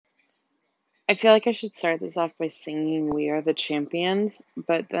I feel like I should start this off by singing We Are the Champions,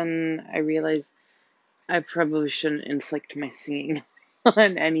 but then I realize I probably shouldn't inflict my singing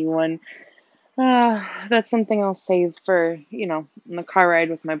on anyone. That's something I'll save for, in the car ride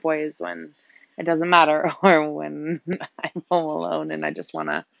with my boys when it doesn't matter or when I'm home alone and I just want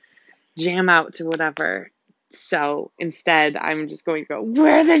to jam out to whatever. So instead, I'm just going to go,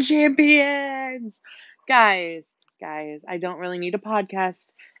 We're the champions! Guys, I don't really need a podcast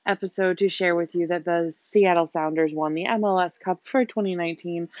episode to share with you that the Seattle Sounders won the MLS Cup for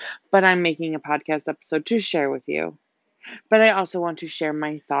 2019, but I'm making a podcast episode to share with you. But I also want to share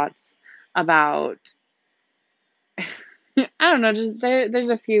my thoughts about, I don't know, just there's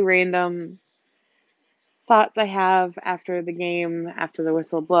a few random thoughts I have after the game, after the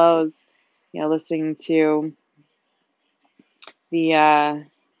whistle blows, listening to the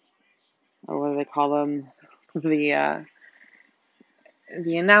or what do they call them? The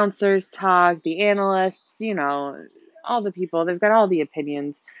the announcers talk, the analysts, all the people. They've got all the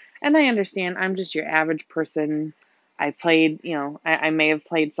opinions, and I understand. I'm just your average person. I played, I may have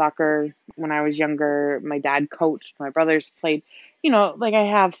played soccer when I was younger. My dad coached. My brothers played. Like I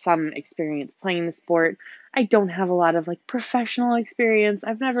have some experience playing the sport. I don't have a lot of like professional experience.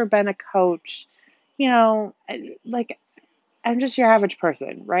 I've never been a coach. Like I'm just your average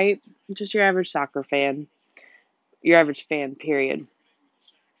person, right? Just your average soccer fan, your average fan, period.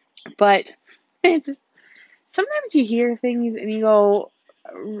 But it's just, sometimes you hear things and you go,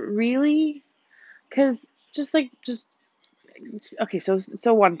 really? Because just okay.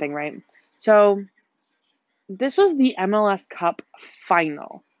 So one thing, right? So this was the MLS Cup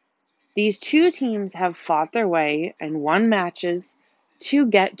final. These two teams have fought their way and won matches to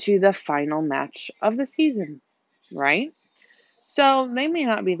get to the final match of the season, right? So they may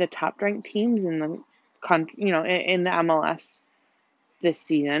not be the top ranked teams in the country, in the MLS this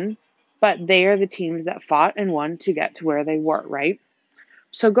season, but they are the teams that fought and won to get to where they were, right?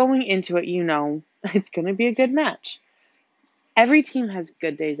 So going into it, it's going to be a good match. Every team has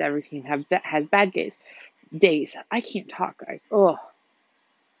good days. Every team has bad days. I can't talk, guys. Oh,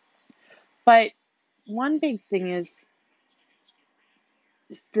 but one big thing is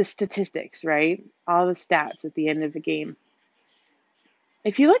the statistics, right? All the stats at the end of the game.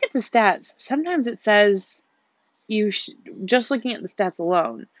 If you look at the stats, sometimes it says just looking at the stats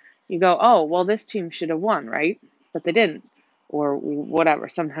alone, you go, oh, well, this team should have won, right? But they didn't, or whatever.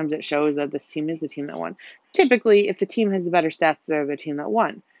 Sometimes it shows that this team is the team that won. Typically, if the team has the better stats, they're the team that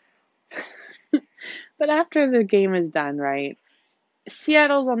won. But after the game is done, right?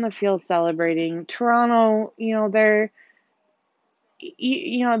 Seattle's on the field celebrating. Toronto, they're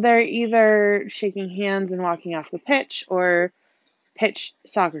either shaking hands and walking off the pitch or pitch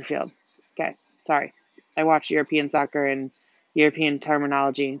soccer field. Guys, sorry. I watch European soccer and European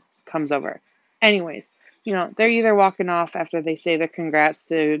terminology comes over. Anyways, they're either walking off after they say their congrats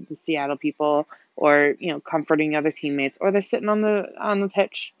to the Seattle people or, comforting other teammates, or they're sitting on the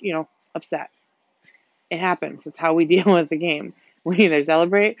pitch, upset. It happens. That's how we deal with the game. We either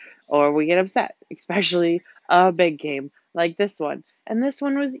celebrate or we get upset, especially a big game like this one. And this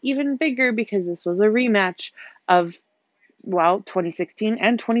one was even bigger because this was a rematch of 2016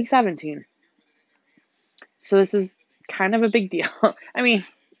 and 2017. So this is kind of a big deal. I mean,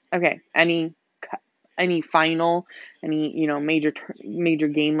 okay, any final, any major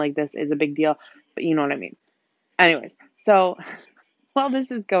game like this is a big deal, but you know what I mean. Anyways, so while this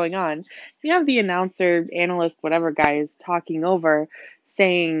is going on, you have the announcer, analyst, whatever guys talking over,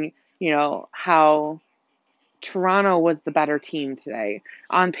 saying, how Toronto was the better team today.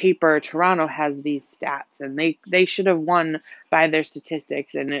 On paper, Toronto has these stats, and they should have won by their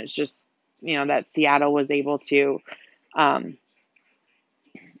statistics, and it's just, that Seattle was able to um,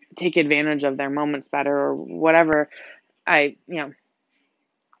 take advantage of their moments better or whatever. I,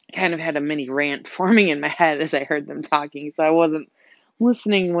 kind of had a mini rant forming in my head as I heard them talking, so I wasn't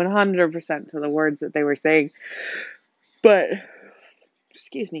listening 100% to the words that they were saying. But,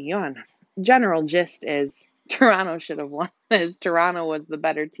 excuse me, yawn. General gist is Toronto should have won this. Toronto was the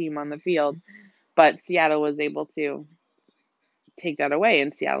better team on the field, but Seattle was able to take that away,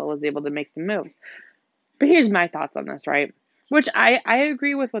 and Seattle was able to make the moves. But here's my thoughts on this, right? Which I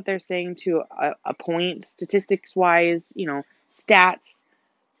agree with what they're saying to a point, statistics-wise, stats.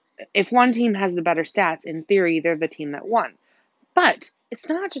 If one team has the better stats, in theory, they're the team that won. But it's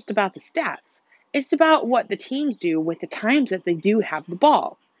not just about the stats. It's about what the teams do with the times that they do have the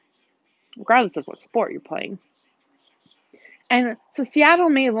ball, regardless of what sport you're playing. And so Seattle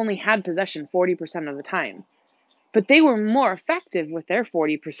may have only had possession 40% of the time, but they were more effective with their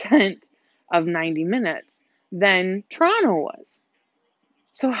 40% of 90 minutes than Toronto was.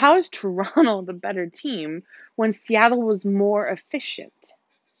 So how is Toronto the better team when Seattle was more efficient?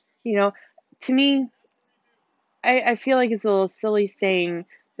 You know, to me, I feel like it's a little silly saying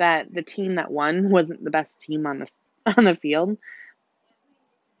that the team that won wasn't the best team on the on the field.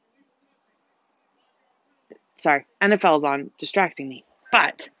 Sorry, NFL's on, distracting me.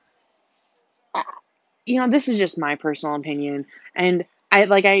 But this is just my personal opinion, and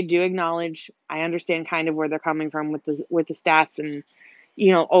I do acknowledge, I understand kind of where they're coming from with the stats and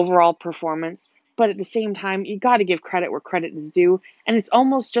overall performance. But at the same time, you got to give credit where credit is due, and it's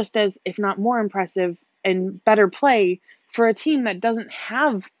almost just as, if not more impressive and better play for a team that doesn't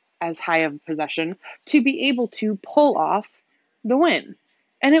have as high of possession to be able to pull off the win.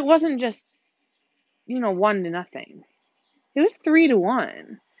 And it wasn't just 1-0. It was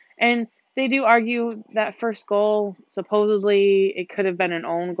 3-1. And they do argue that first goal, supposedly it could have been an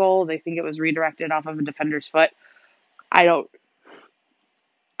own goal. They think it was redirected off of a defender's foot. I don't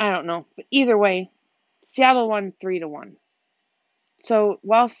know. But either way, Seattle won 3-1. So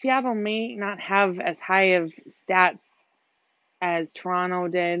while Seattle may not have as high of stats as Toronto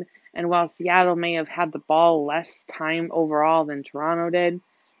did, and while Seattle may have had the ball less time overall than Toronto did,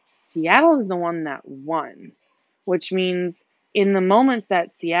 Seattle is the one that won, which means in the moments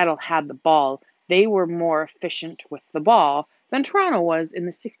that Seattle had the ball, they were more efficient with the ball than Toronto was in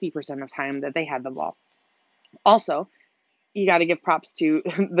the 60% of time that they had the ball. Also, you got to give props to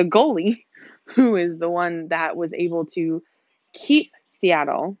the goalie, who is the one that was able to keep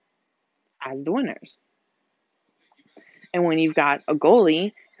Seattle as the winners. And when you've got a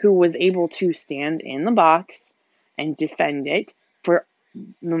goalie who was able to stand in the box and defend it for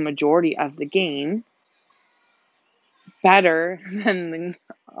the majority of the game, better than the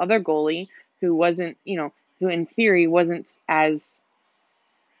other goalie who wasn't, who in theory wasn't as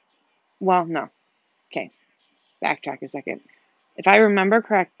well. No. Okay. Backtrack a second. If I remember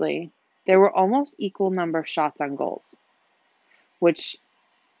correctly, there were almost equal number of shots on goals, which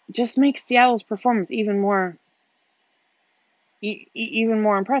just makes Seattle's performance even more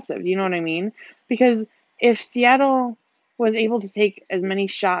impressive. You know what I mean? Because if Seattle was able to take as many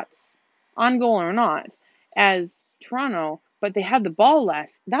shots on goal or not as Toronto, but they had the ball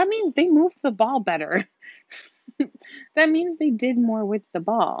less, that means they moved the ball better. That means they did more with the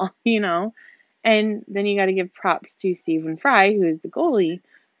ball, And then you got to give props to Stephen Fry, who is the goalie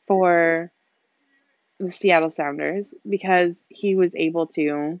for the Seattle Sounders, because he was able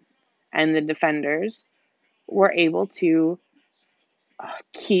to, and the defenders were able to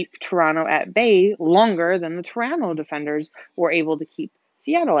keep Toronto at bay longer than the Toronto defenders were able to keep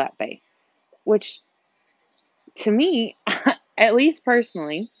Seattle at bay, which to me, at least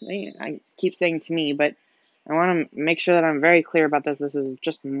personally, I keep saying to me, but I want to make sure that I'm very clear about this. This is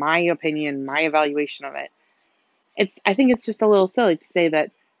just my opinion, my evaluation of it. I think it's just a little silly to say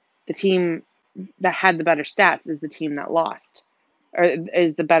that the team that had the better stats is the team that lost, or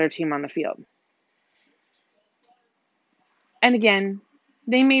is the better team on the field. And again,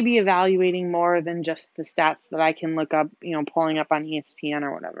 they may be evaluating more than just the stats that I can look up, pulling up on ESPN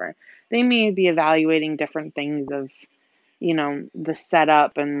or whatever. They may be evaluating different things of, the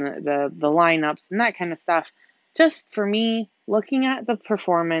setup and the lineups and that kind of stuff. Just for me, looking at the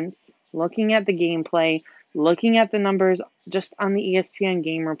performance, looking at the gameplay, looking at the numbers just on the ESPN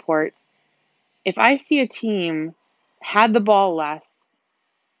game reports, if I see a team had the ball less,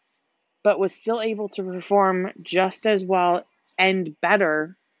 but was still able to perform just as well and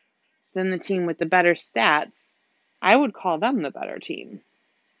better than the team with the better stats, I would call them the better team.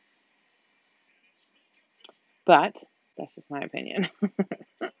 But that's just my opinion.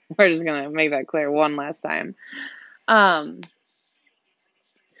 We're just going to make that clear one last time.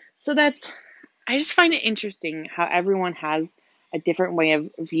 So I just find it interesting how everyone has a different way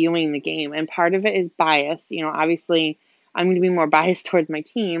of viewing the game. And part of it is bias. Obviously, I'm going to be more biased towards my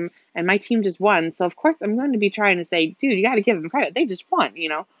team, and my team just won. So, of course, I'm going to be trying to say, dude, you got to give them credit. They just won,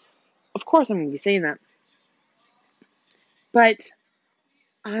 Of course, I'm going to be saying that. But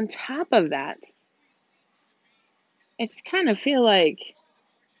on top of that, it's kind of feel like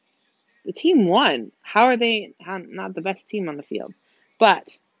the team won. How are they not the best team on the field?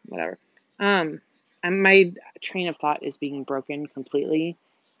 But whatever. My train of thought is being broken completely.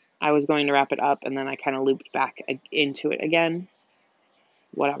 I was going to wrap it up, and then I kind of looped back into it again.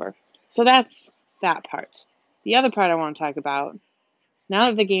 Whatever. So that's that part. The other part I want to talk about, now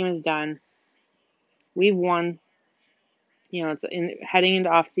that the game is done, we've won. It's heading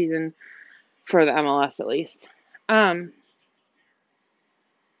into off season for the MLS at least. I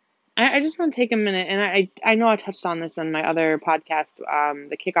just want to take a minute, and I know I touched on this on my other podcast,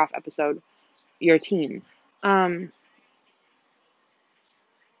 the kickoff episode, your team.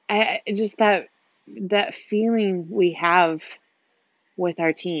 just that feeling we have with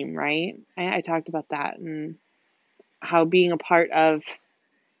our team, right? I talked about that and how being a part of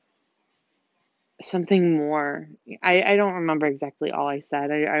something more. I don't remember exactly all I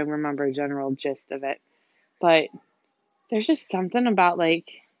said. I remember a general gist of it. But there's just something about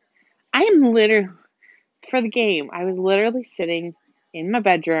like, I am literally, for the game, I was literally sitting in my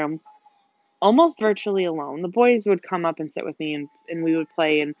bedroom, almost virtually alone. The boys would come up and sit with me and we would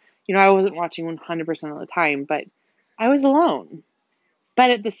play. And, I wasn't watching 100% of the time, but I was alone. But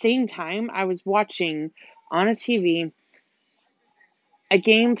at the same time, I was watching on a TV a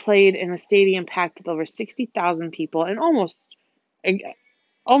game played in a stadium packed with over 60,000 people, and almost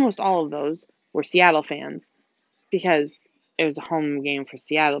all of those were Seattle fans because it was a home game for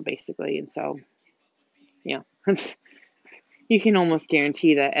Seattle, basically. And so, you know, you can almost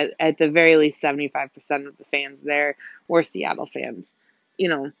guarantee that at the very least 75% of the fans there were Seattle fans, you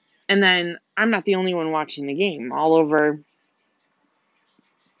know. And then I'm not the only one watching the game. All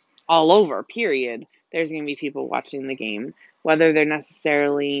over, period. There's going to be people watching the game, whether they're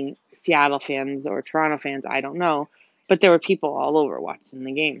necessarily Seattle fans or Toronto fans, I don't know. But there were people all over watching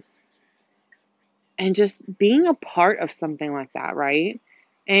the game. And just being a part of something like that, right?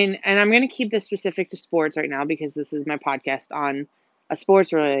 And I'm going to keep this specific to sports right now because this is my podcast on a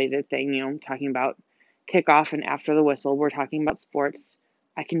sports related thing, talking about kickoff and after the whistle. We're talking about sports.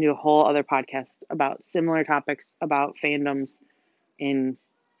 I can do a whole other podcast about similar topics about fandoms and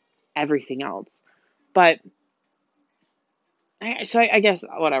everything else. But I guess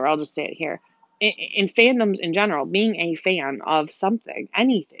whatever, I'll just say it here. In fandoms in general, being a fan of something,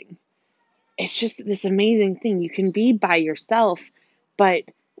 anything, it's just this amazing thing. You can be by yourself, but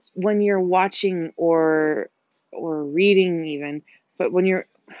when you're watching or reading even, but when you're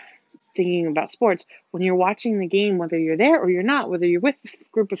thinking about sports, when you're watching the game, whether you're there or you're not, whether you're with a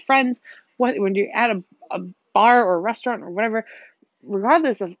group of friends, when you're at a bar or a restaurant or whatever,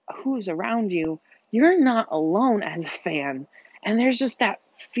 regardless of who's around you, you're not alone as a fan. And there's just that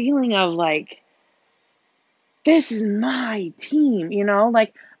feeling of like, this is my team,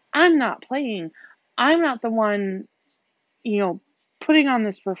 like I'm not playing. I'm not the one, putting on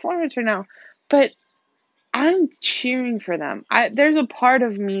this performance right now, but I'm cheering for them. There's a part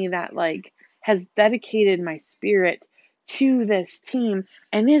of me that like has dedicated my spirit to this team,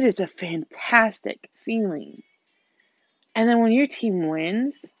 and it is a fantastic feeling. And then when your team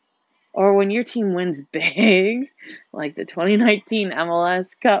wins, or when your team wins big, like the 2019 MLS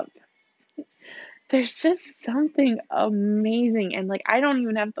Cup, there's just something amazing. And like, I don't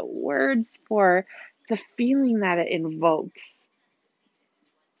even have the words for the feeling that it invokes.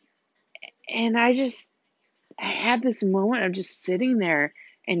 And I had this moment of just sitting there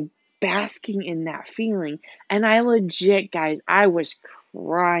and basking in that feeling. And I legit, guys, I was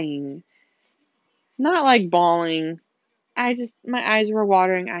crying. Not like bawling. My eyes were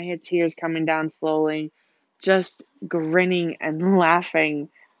watering. I had tears coming down slowly, just grinning and laughing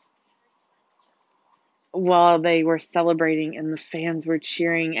while they were celebrating and the fans were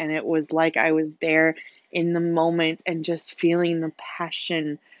cheering. And it was like I was there in the moment and just feeling the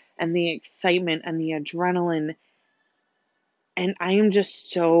passion and the excitement and the adrenaline. And I am just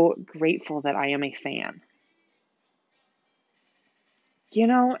so grateful that I am a fan.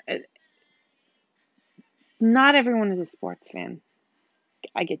 Not everyone is a sports fan.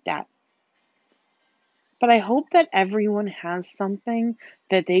 I get that. But I hope that everyone has something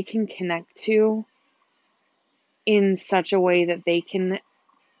that they can connect to in such a way that they can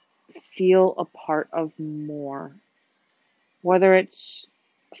feel a part of more. Whether it's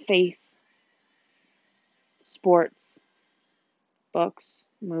faith, sports, books,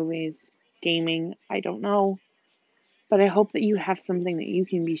 movies, gaming, I don't know. But I hope that you have something that you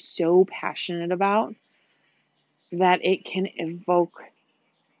can be so passionate about that it can evoke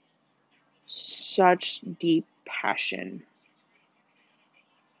such deep passion.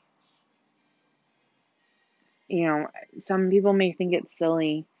 Some people may think it's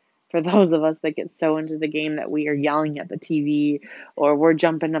silly for those of us that get so into the game that we are yelling at the TV, or we're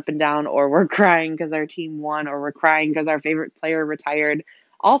jumping up and down, or we're crying because our team won, or we're crying because our favorite player retired.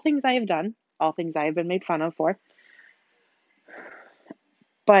 All things I have done, all things I have been made fun of for.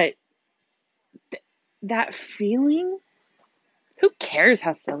 But that feeling, who cares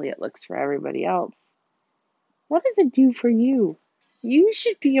how silly it looks for everybody else? What does it do for you? You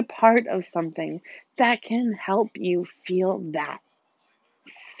should be a part of something that can help you feel that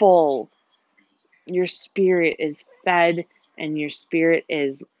full. Your spirit is fed and your spirit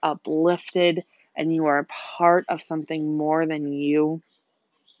is uplifted and you are a part of something more than you.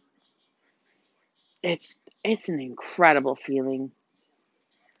 It's an incredible feeling.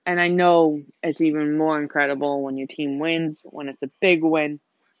 And I know it's even more incredible when your team wins, when it's a big win.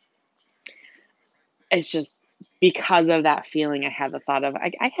 It's just because of that feeling I had the thought of, I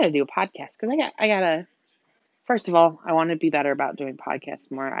got to do a podcast because I got to, first of all, I want to be better about doing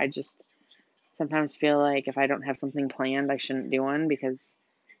podcasts more. I just sometimes feel like if I don't have something planned, I shouldn't do one because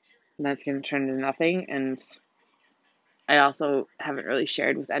that's going to turn into nothing. And I also haven't really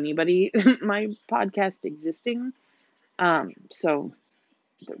shared with anybody my podcast existing. So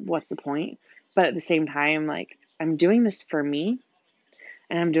what's the point? But at the same time, like, I'm doing this for me,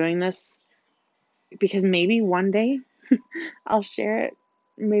 and I'm doing this because maybe one day I'll share it.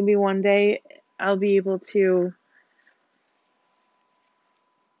 Maybe one day I'll be able to,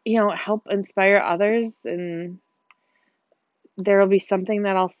 help inspire others, and there will be something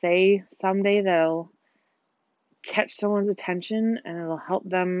that I'll say someday that'll catch someone's attention and it'll help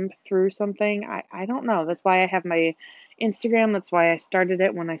them through something. I don't know. That's why I have my Instagram. That's why I started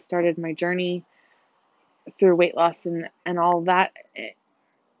it when I started my journey through weight loss and all that.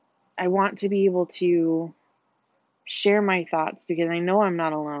 I want to be able to share my thoughts because I know I'm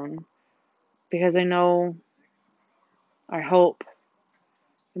not alone. Because I hope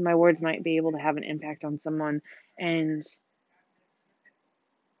that my words might be able to have an impact on someone. And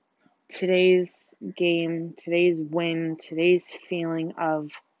today's game, today's win, today's feeling of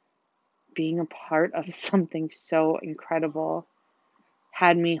being a part of something so incredible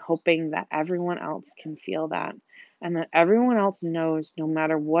had me hoping that everyone else can feel that and that everyone else knows no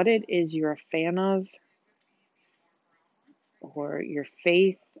matter what it is you're a fan of or your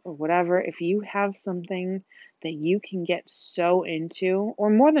faith or whatever, if you have something that you can get so into, or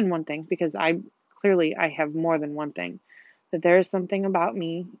more than one thing, because I have more than one thing, that there is something about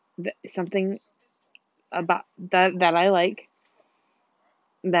me, something about that I like,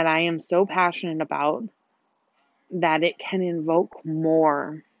 that I am so passionate about, that it can invoke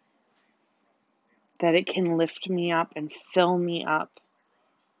more, that it can lift me up and fill me up,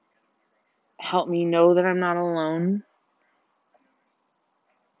 help me know that I'm not alone,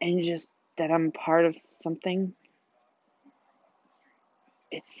 and just that I'm part of something.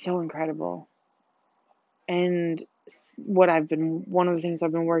 It's so incredible. And one of the things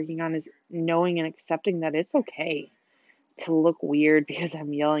I've been working on is knowing and accepting that it's okay to look weird because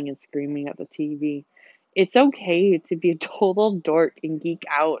I'm yelling and screaming at the TV. It's okay to be a total dork and geek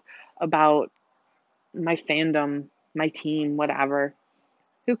out about my fandom, my team, whatever.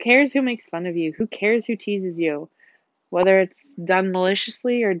 Who cares who makes fun of you? Who cares who teases you? Whether it's done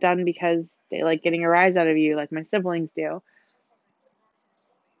maliciously or done because they like getting a rise out of you, like my siblings do.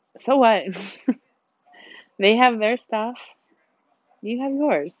 So what? They have their stuff. You have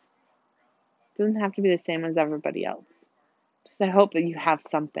yours. It doesn't have to be the same as everybody else. Just I hope that you have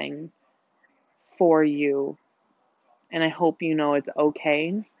something for you. And I hope you know it's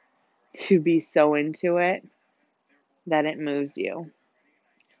okay to be so into it that it moves you.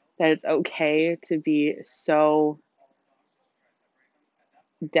 That it's okay to be so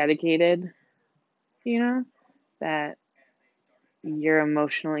dedicated, that you're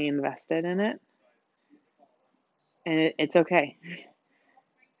emotionally invested in it. And it's okay.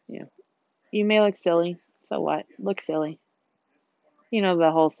 You may look silly. So what? Look silly. You know the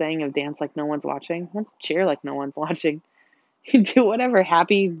whole saying of dance like no one's watching? Well, cheer like no one's watching. You do whatever,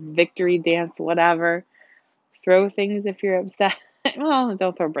 happy victory dance, whatever. Throw things if you're upset. Well,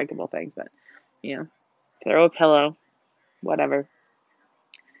 don't throw breakable things, but, throw a pillow, whatever.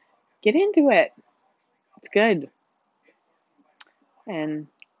 Get into it. It's good. And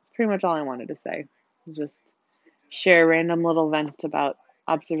it's pretty much all I wanted to say. Just share a random little vent about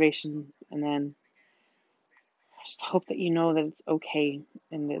observation, and then just hope that you know that it's okay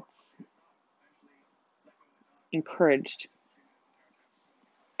and it's encouraged,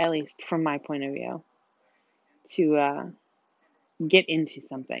 at least from my point of view, to get into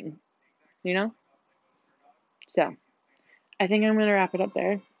something, you know? So I think I'm going to wrap it up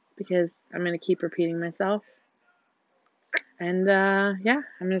there because I'm going to keep repeating myself. And yeah,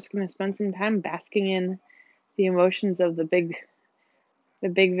 I'm just going to spend some time basking in the emotions of the big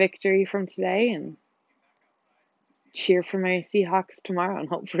victory from today, and cheer for my Seahawks tomorrow and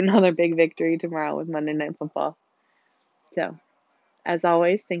hope for another big victory tomorrow with Monday Night Football. So, as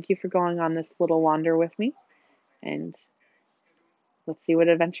always, thank you for going on this little wander with me, and let's see what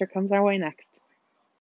adventure comes our way next.